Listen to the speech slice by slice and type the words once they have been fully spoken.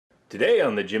Today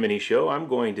on the Jiminy Show, I'm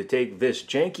going to take this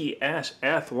janky ass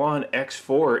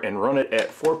AthlonX4 and run it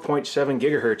at 4.7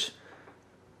 gigahertz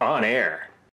on air.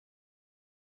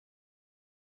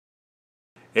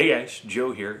 Hey guys,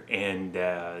 Joe here, and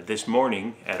this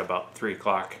morning at about 3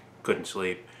 o'clock, couldn't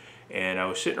sleep, and I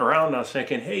was sitting around and I was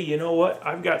thinking, hey, you know what?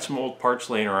 I've got some old parts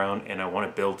laying around and I want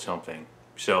to build something.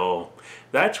 So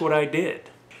that's what I did.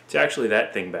 It's actually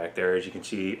that thing back there. As you can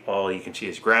see, all you can see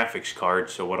is graphics card.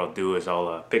 So what I'll do is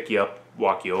I'll pick you up,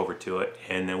 walk you over to it,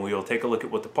 and then we'll take a look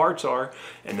at what the parts are,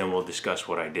 and then we'll discuss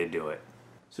what I did to it.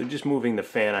 So just moving the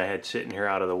fan I had sitting here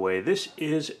out of the way. This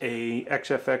is a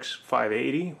XFX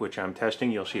 580, which I'm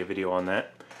testing. You'll see a video on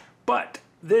that. But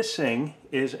this thing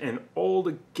is an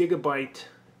old Gigabyte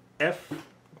F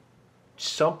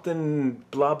something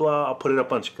blah blah. I'll put it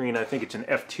up on screen. I think it's an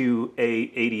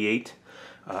F2A88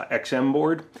 XM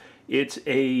board. It's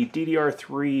a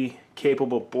DDR3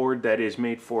 capable board that is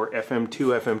made for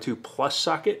FM2 Plus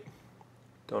socket.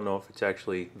 Don't know if it's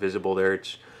actually visible there.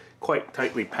 It's quite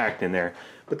tightly packed in there.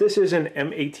 But this is an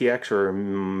M-ATX, or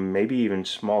maybe even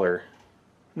smaller.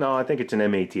 No, I think it's an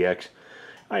M-ATX.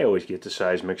 I always get the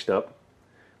size mixed up.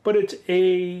 But it's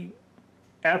a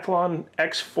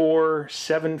AthlonX4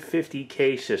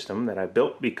 750K system that I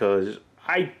built because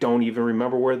I don't even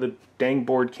remember where the dang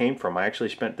board came from. I actually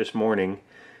spent this morning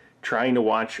trying to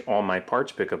watch all my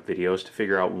parts pickup videos to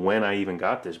figure out when I even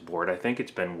got this board. I think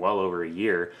it's been well over a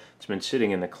year. It's been sitting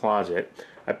in the closet.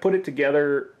 I put it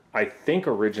together, I think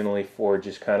originally for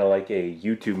just kind of like a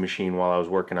YouTube machine while I was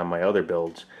working on my other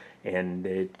builds, and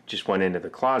it just went into the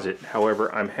closet.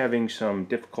 However, I'm having some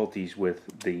difficulties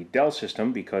with the Dell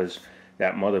system because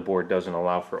that motherboard doesn't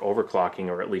allow for overclocking,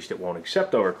 or at least it won't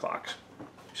accept overclocks.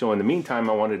 So in the meantime,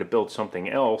 I wanted to build something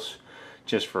else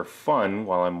just for fun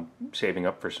while I'm saving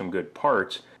up for some good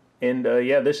parts. And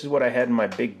yeah, this is what I had in my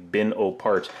big bin of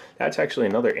parts. That's actually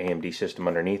another AMD system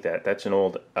underneath that. That's an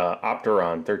old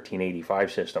Opteron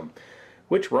 1385 system,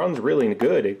 which runs really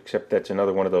good, except that's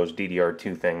another one of those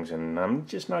DDR2 things, and I'm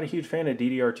just not a huge fan of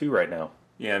DDR2 right now.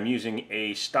 Yeah, I'm using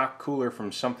a stock cooler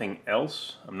from something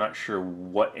else. I'm not sure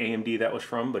what AMD that was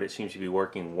from, but it seems to be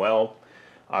working well.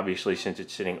 Obviously, since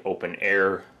it's sitting open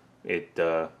air, it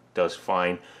does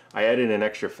fine. I added an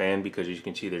extra fan because, as you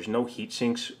can see, there's no heat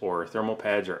sinks or thermal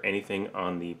pads or anything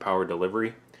on the power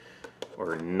delivery,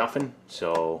 or nothing,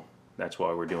 so that's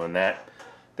why we're doing that.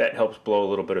 That helps blow a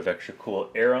little bit of extra cool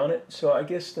air on it. So I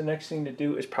guess the next thing to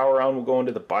do is power on. We'll go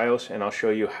into the BIOS and I'll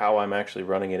show you how I'm actually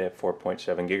running it at 4.7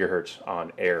 gigahertz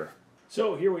on air.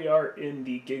 So here we are in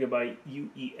the Gigabyte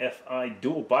Uefi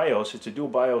dual BIOS. It's a dual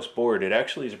BIOS board. It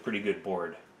actually is a pretty good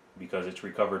board because it's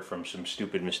recovered from some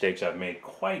stupid mistakes I've made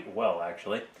quite well,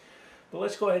 actually. But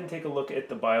let's go ahead and take a look at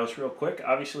the BIOS real quick.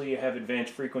 Obviously you have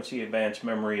advanced frequency, advanced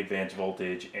memory, advanced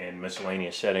voltage, and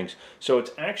miscellaneous settings. So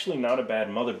it's actually not a bad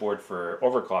motherboard for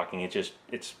overclocking.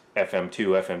 It's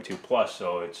FM2 Plus,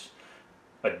 so it's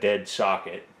a dead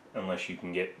socket unless you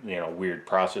can get, you know, weird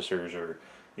processors, or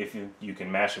if you can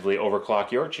massively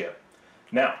overclock your chip.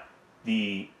 Now,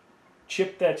 the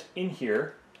chip that's in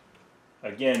here,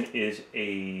 again, is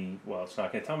a, well, it's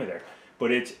not going to tell me there,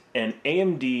 but it's an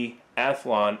AMD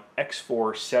AthlonX4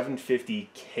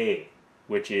 750K,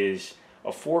 which is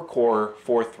a 4-core,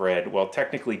 4-thread, well,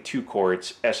 technically 2-core,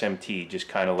 it's SMT, just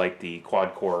kind of like the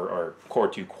quad-core or Core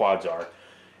 2 quads are.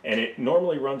 And it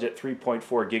normally runs at 3.4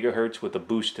 gigahertz with a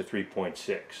boost to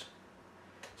 3.6.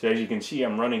 So as you can see,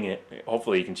 I'm running it,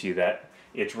 hopefully you can see that,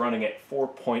 it's running at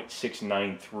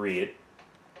 4.693. It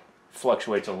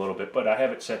fluctuates a little bit, but I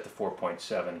have it set to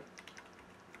 4.7.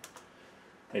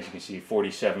 As you can see,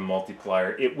 47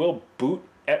 multiplier. It will boot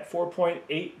at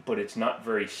 4.8, but it's not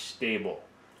very stable.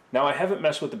 Now, I haven't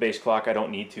messed with the base clock. I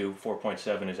don't need to.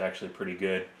 4.7 is actually pretty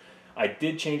good. I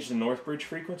did change the Northbridge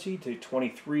frequency to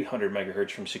 2300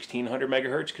 megahertz from 1600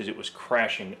 megahertz because it was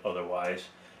crashing otherwise.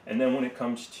 And then when it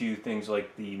comes to things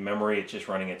like the memory, it's just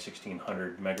running at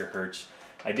 1600 megahertz.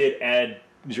 I did add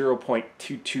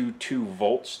 0.222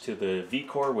 volts to the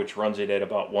V-core, which runs it at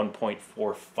about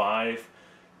 1.45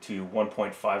 to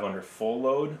 1.5 under full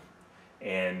load,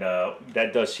 and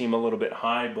that does seem a little bit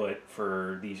high, but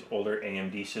for these older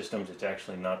AMD systems, it's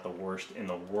actually not the worst in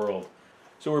the world.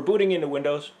 So we're booting into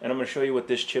Windows, and I'm going to show you what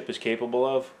this chip is capable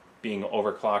of, being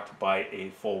overclocked by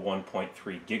a full 1.3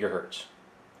 gigahertz.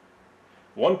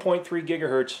 1.3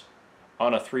 gigahertz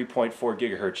on a 3.4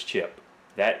 gigahertz chip.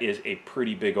 That is a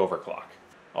pretty big overclock.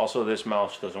 Also, this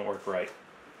mouse doesn't work right.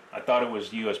 I thought it was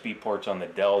USB ports on the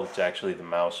Dell. It's actually the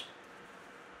mouse.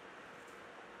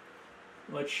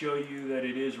 Let's show you that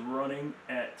it is running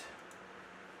at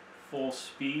full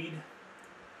speed.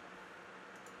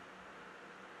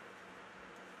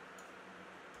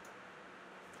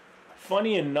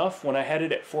 Funny enough, when I had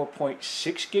it at 4.6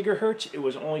 gigahertz, it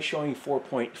was only showing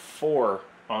 4.4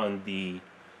 on the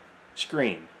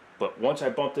screen. But once I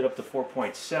bumped it up to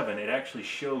 4.7, it actually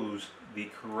shows the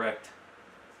correct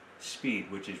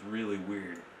speed, which is really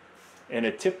weird. And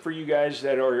a tip for you guys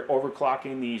that are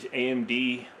overclocking these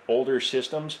AMD older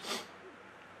systems,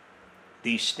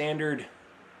 the standard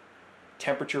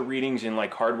temperature readings in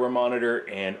like Hardware Monitor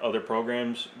and other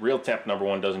programs, RealTemp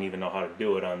 #1 doesn't even know how to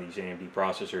do it on these AMD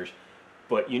processors,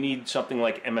 but you need something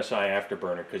like MSI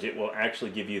Afterburner because it will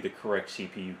actually give you the correct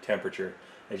CPU temperature.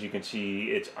 As you can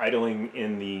see, it's idling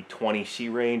in the 20C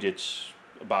range. It's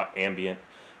about ambient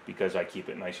because I keep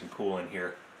it nice and cool in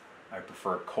here. I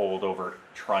prefer cold over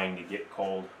trying to get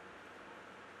cold.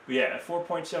 But yeah, at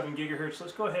 4.7 gigahertz,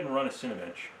 let's go ahead and run a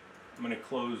Cinebench. I'm going to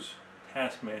close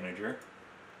Task Manager.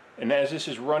 And as this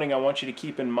is running, I want you to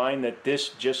keep in mind that this,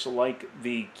 just like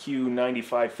the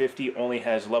Q9550, only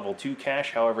has level 2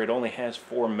 cache. However, it only has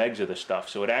 4 megs of the stuff.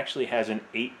 So it actually has an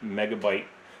 8 megabyte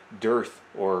dearth,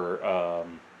 or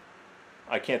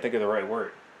I can't think of the right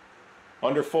word.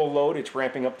 Under full load, it's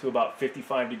ramping up to about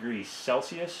 55 degrees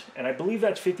Celsius, and I believe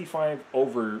that's 55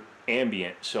 over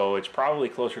ambient, so it's probably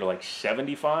closer to like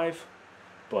 75,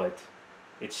 but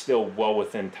it's still well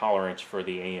within tolerance for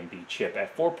the AMD chip.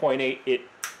 At 4.8, it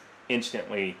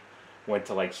instantly went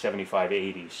to like 75,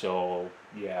 80, so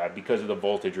yeah, because of the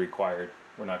voltage required,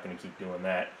 we're not going to keep doing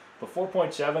that. But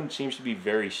 4.7 seems to be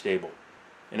very stable.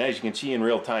 And as you can see in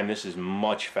real time, this is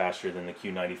much faster than the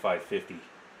Q9550.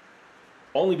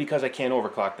 Only because I can't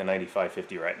overclock the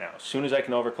 9550 right now. As soon as I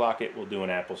can overclock it, we'll do an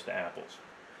apples to apples.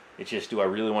 It's just, do I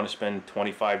really want to spend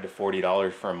 $25 to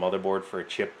 $40 for a motherboard for a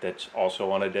chip that's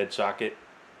also on a dead socket?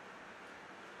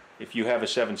 If you have a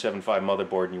 775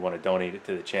 motherboard and you want to donate it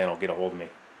to the channel, get a hold of me.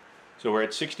 So we're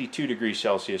at 62 degrees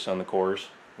Celsius on the cores,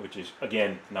 which is,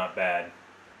 again, not bad.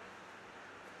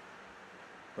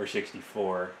 Or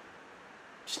 64.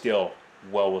 Still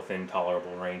well within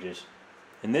tolerable ranges.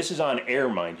 And this is on air,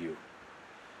 mind you.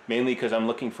 Mainly because I'm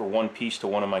looking for one piece to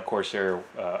one of my Corsair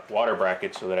water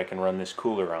brackets so that I can run this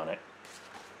cooler on it.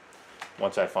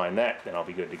 Once I find that, then I'll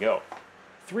be good to go.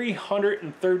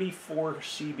 334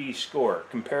 CB score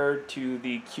compared to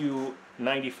the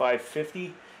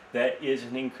Q9550. That is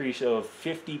an increase of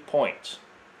 50 points.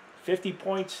 50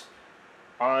 points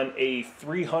on a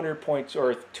 300 points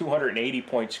or 280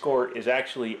 point score is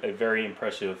actually a very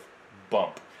impressive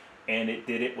bump. And it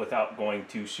did it without going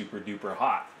too super duper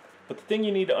hot. But the thing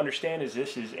you need to understand is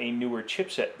this is a newer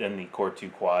chipset than the Core 2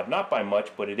 Quad. Not by much,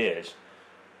 but it is.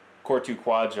 Core 2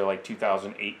 Quads are like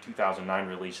 2008, 2009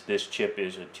 release. This chip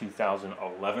is a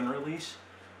 2011 release.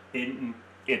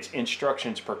 Its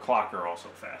instructions per clock are also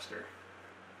faster.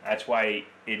 That's why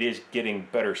it is getting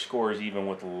better scores even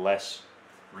with less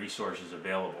resources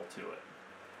available to it.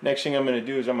 Next thing I'm going to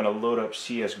do is I'm going to load up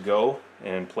CSGO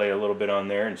and play a little bit on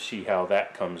there and see how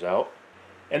that comes out.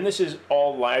 And this is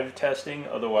all live testing,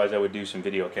 otherwise I would do some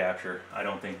video capture. I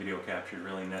don't think video capture is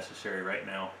really necessary right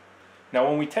now. Now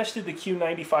when we tested the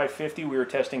Q9550, we were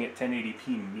testing at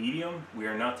 1080p medium. We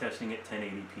are now testing at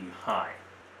 1080p high.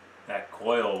 That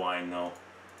coil line though.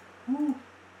 Woo.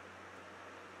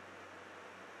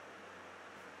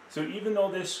 So even though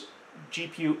this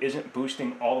GPU isn't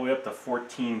boosting all the way up to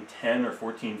 1410 or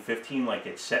 1415 like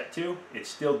it's set to, it's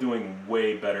still doing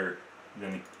way better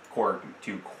than the Core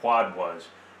 2 Quad was,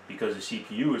 because the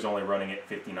CPU is only running at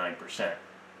 59%.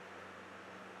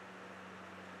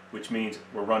 Which means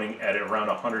we're running at around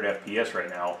 100 FPS right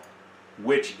now,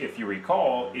 which, if you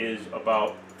recall, is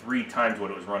about 3 times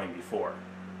what it was running before.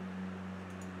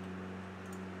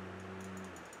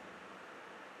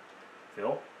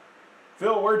 Phil?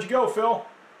 Phil, where'd you go, Phil?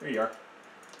 There you are.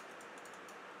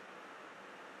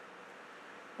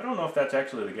 I don't know if that's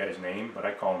actually the guy's name, but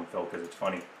I call him Phil because it's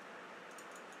funny.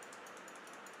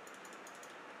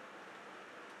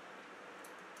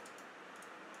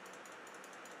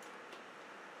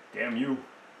 Damn you.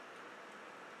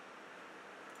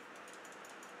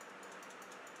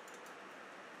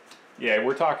 Yeah,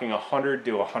 we're talking 100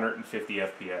 to 150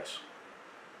 FPS.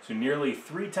 So nearly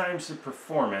 3 times the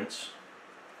performance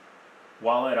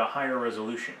while at a higher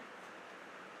resolution.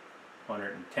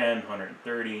 110,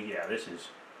 130, yeah, this is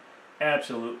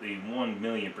absolutely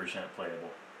 1,000,000% playable.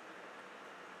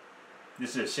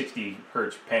 This is a 60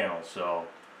 hertz panel, so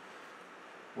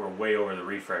we're way over the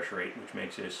refresh rate, which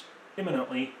makes this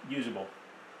imminently usable.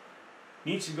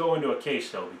 Needs to go into a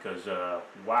case though, because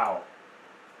wow,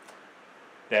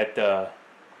 that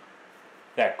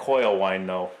coil whine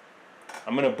though.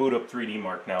 I'm gonna boot up 3D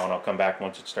Mark now, and I'll come back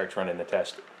once it starts running the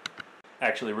test.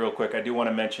 Actually, real quick, I do want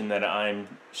to mention that I'm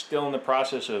still in the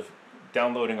process of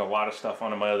downloading a lot of stuff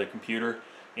onto my other computer.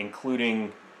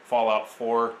 including Fallout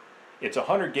 4. It's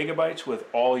 100 gigabytes with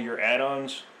all your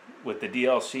add-ons with the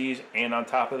DLCs, and on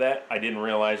top of that, I didn't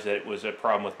realize that it was a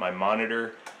problem with my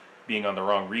monitor being on the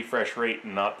wrong refresh rate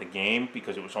and not the game,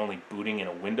 because it was only booting in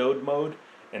a windowed mode,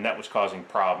 and that was causing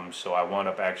problems. So I wound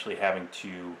up actually having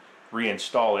to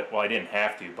reinstall it. Well, I didn't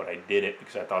have to, but I did it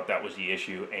because I thought that was the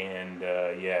issue, and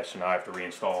yeah, so now I have to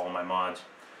reinstall all my mods.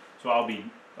 So I'll be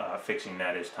fixing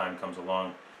that as time comes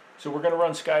along. So we're going to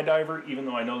run Skydiver, even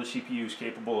though I know the CPU is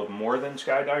capable of more than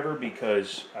Skydiver,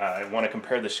 because I want to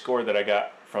compare the score that I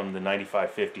got from the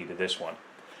 9550 to this one.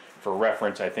 For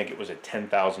reference, I think it was a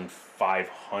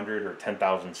 10,500 or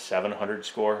 10,700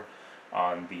 score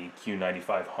on the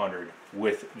Q9500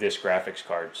 with this graphics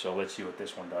card. So let's see what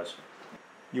this one does.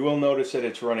 You will notice that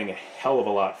it's running a hell of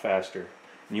a lot faster.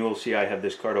 And you will see I have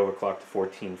this card overclocked to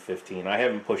 1415. I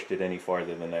haven't pushed it any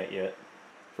farther than that yet.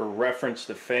 For reference,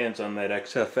 the fans on that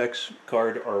XFX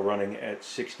card are running at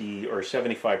 60 or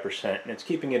 75%, and it's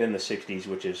keeping it in the 60s,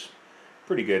 which is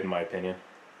pretty good in my opinion.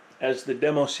 As the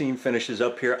demo scene finishes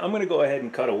up here, I'm going to go ahead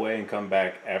and cut away and come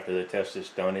back after the test is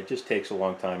done. It just takes a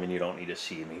long time and you don't need to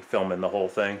see me filming the whole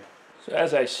thing. So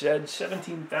as I said,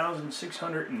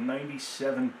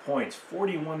 17,697 points,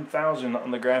 41,000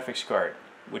 on the graphics card,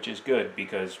 which is good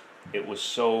because it was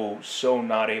so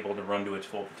not able to run to its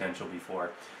full potential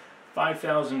before.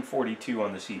 5,042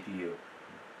 on the CPU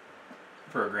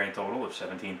for a grand total of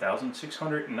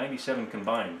 17,697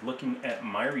 combined. Looking at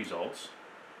my results,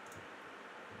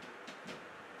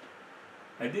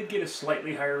 I did get a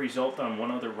slightly higher result on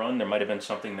one other run. There might have been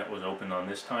something that was open on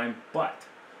this time, but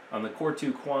on the Core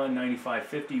 2 Quad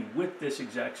 9550 with this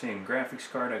exact same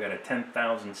graphics card, I got a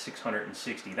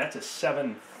 10,660. That's a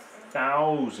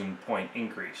 7,000 point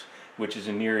increase, which is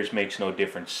a near as makes no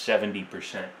difference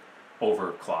 70%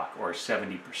 overclock or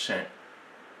 70%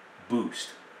 boost.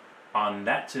 On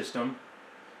that system,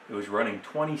 it was running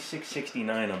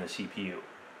 2669 on the CPU.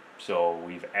 So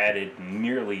we've added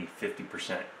nearly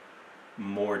 50%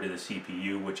 more to the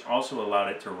CPU, which also allowed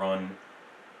it to run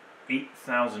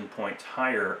 8,000 points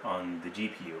higher on the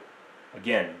GPU.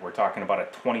 Again, we're talking about a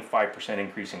 25%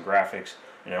 increase in graphics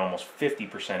and an almost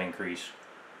 50% increase,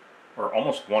 or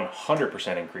almost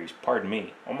 100% increase, pardon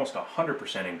me, almost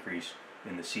 100% increase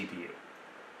in the CPU.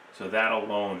 So that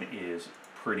alone is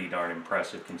pretty darn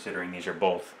impressive considering these are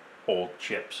both old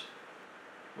chips.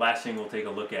 Last thing we'll take a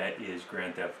look at is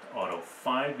Grand Theft Auto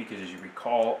 5, because as you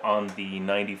recall on the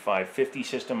 9550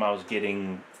 system I was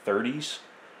getting 30s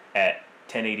at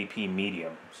 1080p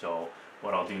medium. So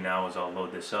what I'll do now is I'll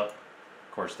load this up.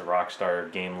 Of course the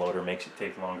Rockstar game loader makes it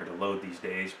take longer to load these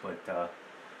days, but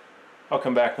I'll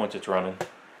come back once it's running.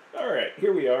 Alright,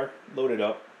 here we are, loaded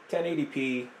up,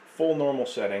 1080p, full normal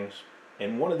settings,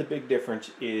 and one of the big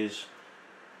difference is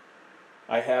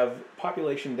I have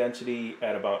population density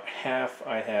at about half,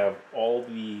 I have all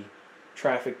the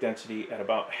traffic density at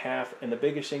about half, and the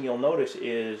biggest thing you'll notice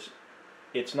is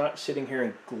it's not sitting here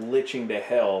and glitching to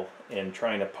hell and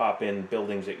trying to pop in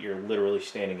buildings that you're literally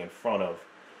standing in front of.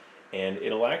 And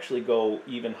it'll actually go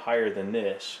even higher than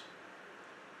this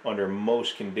under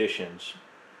most conditions,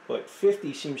 but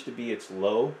 50 seems to be its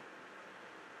low,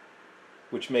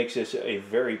 which makes this a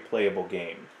very playable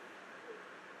game.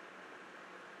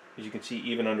 As you can see,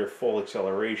 even under full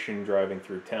acceleration driving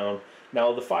through town.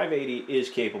 Now the 580 is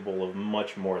capable of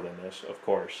much more than this, of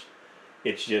course.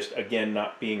 It's just, again,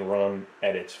 not being run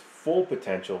at its full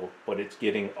potential, but it's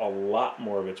getting a lot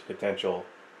more of its potential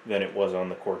than it was on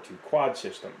the Core 2 Quad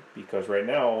system, because right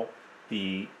now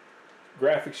the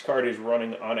graphics card is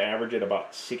running on average at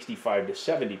about 65 to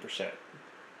 70%.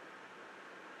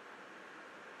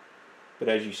 But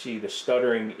as you see, the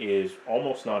stuttering is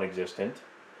almost non-existent.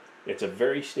 It's a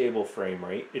very stable frame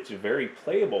rate. It's a very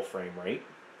playable frame rate.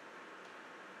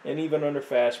 And even under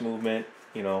fast movement,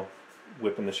 you know,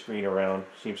 whipping the screen around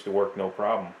seems to work no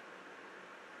problem.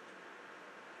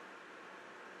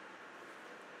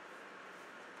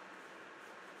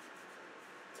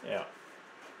 Yeah.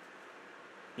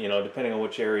 You know, depending on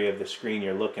which area of the screen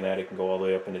you're looking at, it can go all the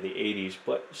way up into the 80s,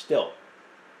 but still,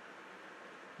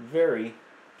 very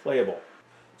playable.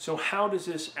 So how does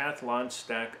this Athlon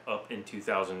stack up in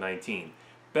 2019?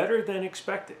 Better than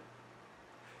expected.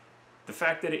 The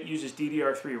fact that it uses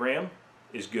DDR3 RAM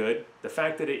is good. The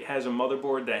fact that it has a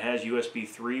motherboard that has USB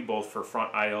 3 both for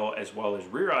front I/O as well as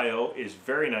rear I/O is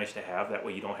very nice to have. That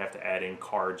way you don't have to add in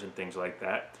cards and things like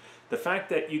that. The fact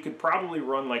that you could probably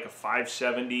run like a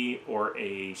 570 or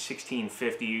a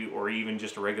 1650 or even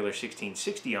just a regular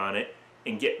 1660 on it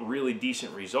and get really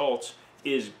decent results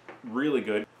is really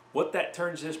good. What that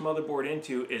turns this motherboard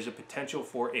into is a potential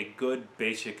for a good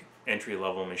basic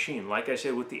entry-level machine. Like I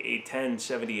said with the A10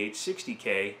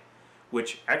 7860K,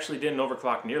 which actually didn't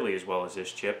overclock nearly as well as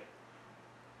this chip,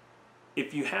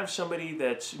 if you have somebody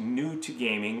that's new to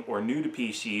gaming or new to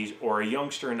PCs or a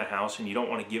youngster in the house and you don't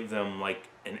want to give them like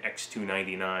an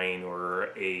X299 or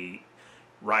a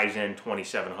Ryzen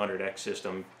 2700X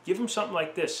system, give them something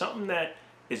like this, something that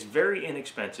is very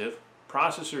inexpensive.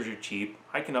 Processors are cheap.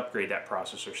 I can upgrade that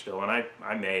processor still, and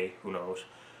I may, who knows.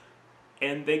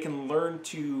 And they can learn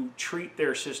to treat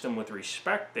their system with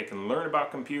respect. They can learn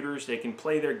about computers. They can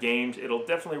play their games. It'll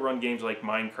definitely run games like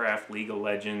Minecraft, League of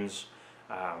Legends,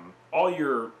 all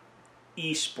your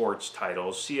esports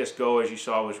titles. CSGO, as you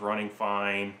saw, was running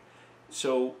fine.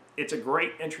 So it's a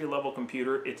great entry-level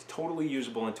computer. It's totally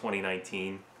usable in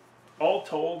 2019. All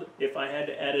told, if I had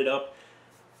to add it up,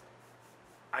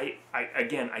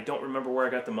 again, I don't remember where I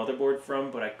got the motherboard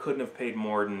from, but I couldn't have paid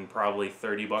more than probably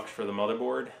 30 bucks for the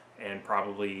motherboard, and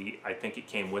probably, I think it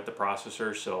came with the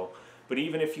processor. So, but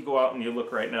even if you go out and you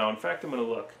look right now, in fact, I'm going to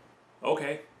look.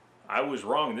 Okay, I was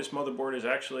wrong. This motherboard is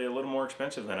actually a little more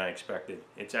expensive than I expected.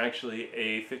 It's actually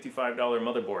a $55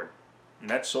 motherboard, and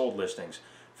that's sold listings.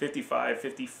 55,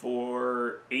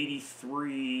 54,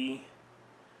 83,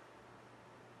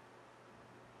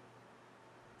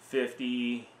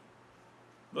 50.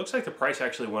 Looks like the price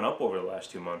actually went up over the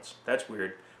last 2 months. That's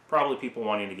weird. Probably people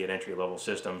wanting to get entry-level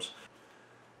systems.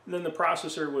 And then the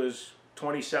processor was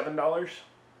 $27.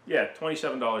 Yeah,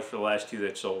 $27 for the last two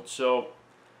that sold. So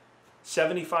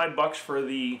 75 bucks for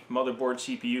the motherboard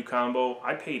CPU combo.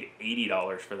 I paid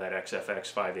 $80 for that XFX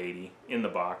 580 in the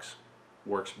box.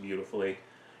 Works beautifully.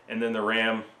 And then the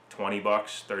RAM, 20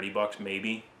 bucks, 30 bucks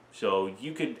maybe. So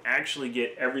you could actually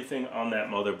get everything on that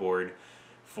motherboard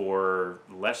for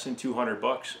less than 200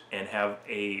 bucks and have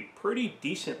a pretty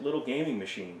decent little gaming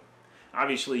machine.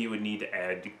 Obviously you would need to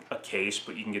add a case,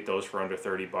 but you can get those for under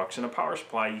 30 bucks. And a power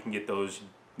supply, you can get those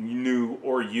new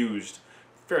or used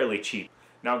fairly cheap.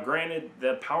 Now granted,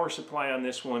 the power supply on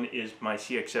this one is my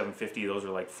CX750. Those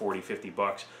are like 40, 50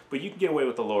 bucks. But you can get away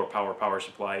with the lower power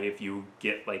supply if you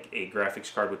get like a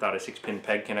graphics card without a 6-pin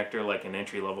PEG connector, like an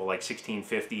entry level like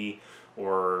 1650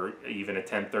 or even a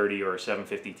 1030 or a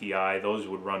 750 Ti. Those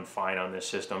would run fine on this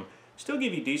system. Still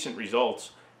give you decent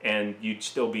results, and you'd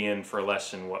still be in for less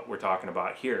than what we're talking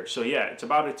about here. So yeah, it's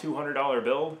about a $200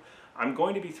 build. I'm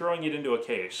going to be throwing it into a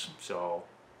case, so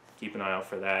keep an eye out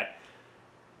for that.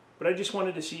 But I just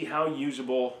wanted to see how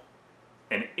usable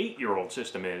an 8-year-old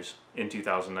system is in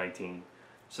 2019.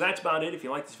 So that's about it. If you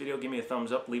like this video, give me a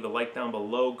thumbs up, leave a like down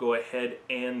below, go ahead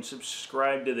and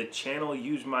subscribe to the channel,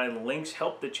 use my links,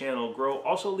 help the channel grow.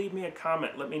 Also leave me a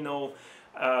comment, let me know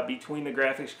between the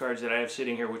graphics cards that I have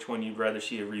sitting here, which one you'd rather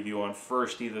see a review on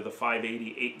first, either the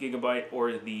 580 8GB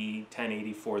or the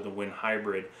 1084, the Win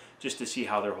Hybrid, just to see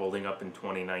how they're holding up in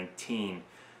 2019.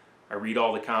 I read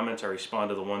all the comments, I respond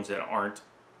to the ones that aren't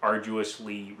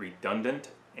arduously redundant,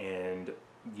 and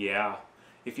yeah,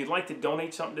 if you'd like to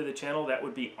donate something to the channel, that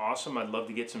would be awesome. I'd love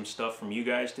to get some stuff from you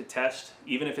guys to test,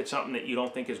 even if it's something that you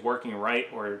don't think is working right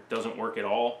or doesn't work at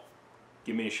all.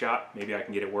 Give me a shot, maybe I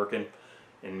can get it working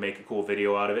and make a cool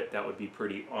video out of it. That would be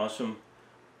pretty awesome.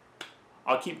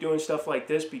 I'll keep doing stuff like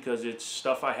this because it's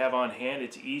stuff I have on hand.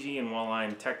 It's easy, and while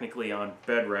I'm technically on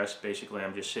bed rest, basically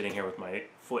I'm just sitting here with my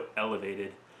foot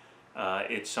elevated,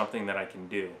 it's something that I can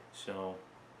do. So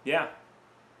yeah,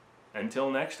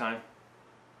 until next time,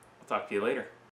 I'll talk to you later.